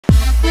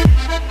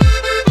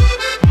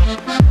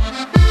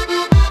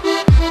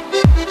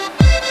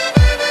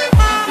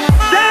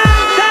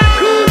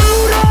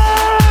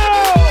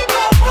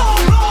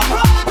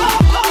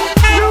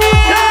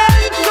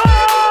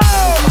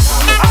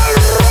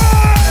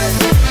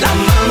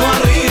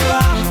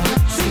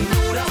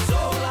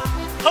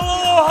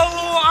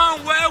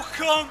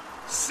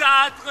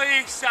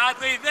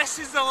Sadly, this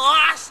is the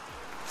last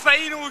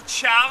final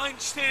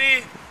challenge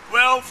today.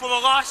 Well, for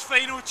the last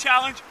final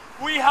challenge,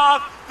 we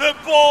have the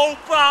ball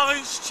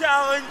balance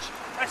challenge.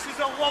 This is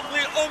a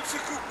lovely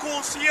obstacle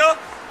course here.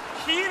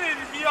 Kieran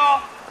here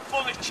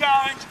for the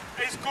challenge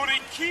is going to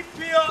keep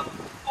it up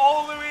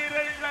all the way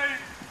right now,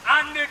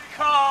 and the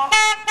car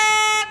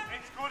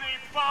is going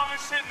to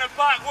balance it in the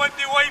back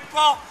window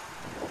wiper,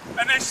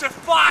 and it's the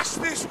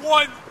fastest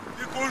one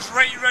that goes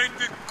right round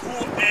the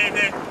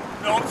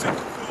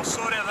obstacle course.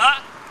 Sorry about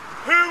that.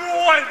 Who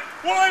won?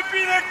 Will it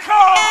be the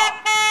car?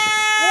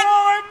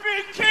 Will it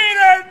be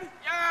Kieran?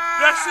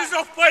 Yeah. This is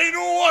the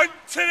final one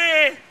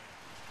today.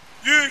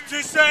 You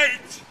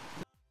decide.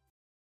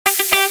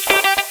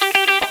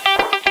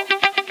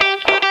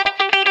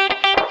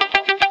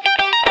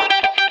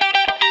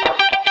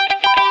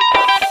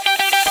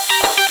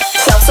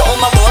 Shouts to all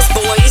my lost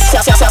boys.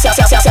 Shouts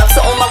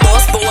to all my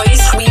lost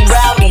boys. We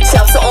rowdy.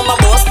 Shouts to all my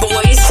lost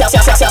boys. Shouts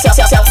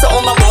to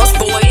all my lost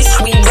boys.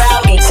 We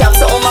rowdy. Shouts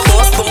to all my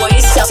lost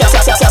boys. Shouts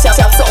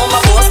to all my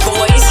lost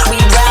boys. We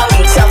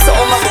rowdy. Shouts to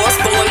all my lost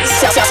boys.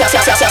 Shouts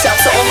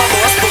to all my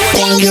lost boys.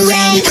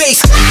 Bangarang.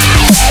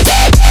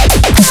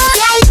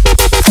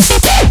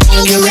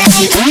 Bangarang.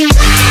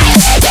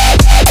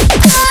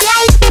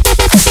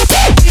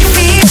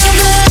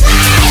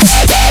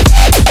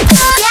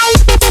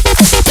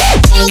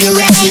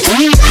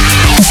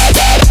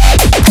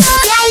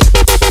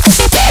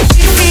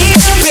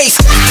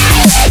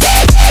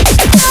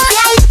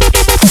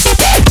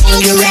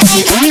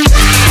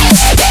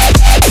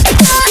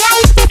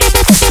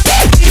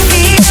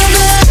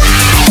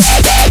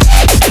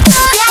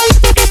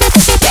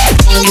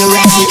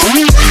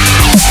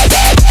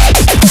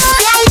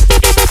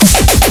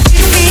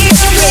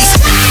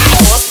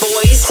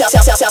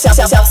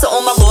 Shouts to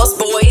all my lost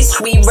boys,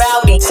 we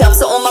rowdy. Shouts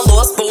to all my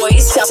lost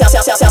boys. Shouts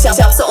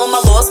to all my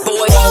lost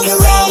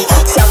boys.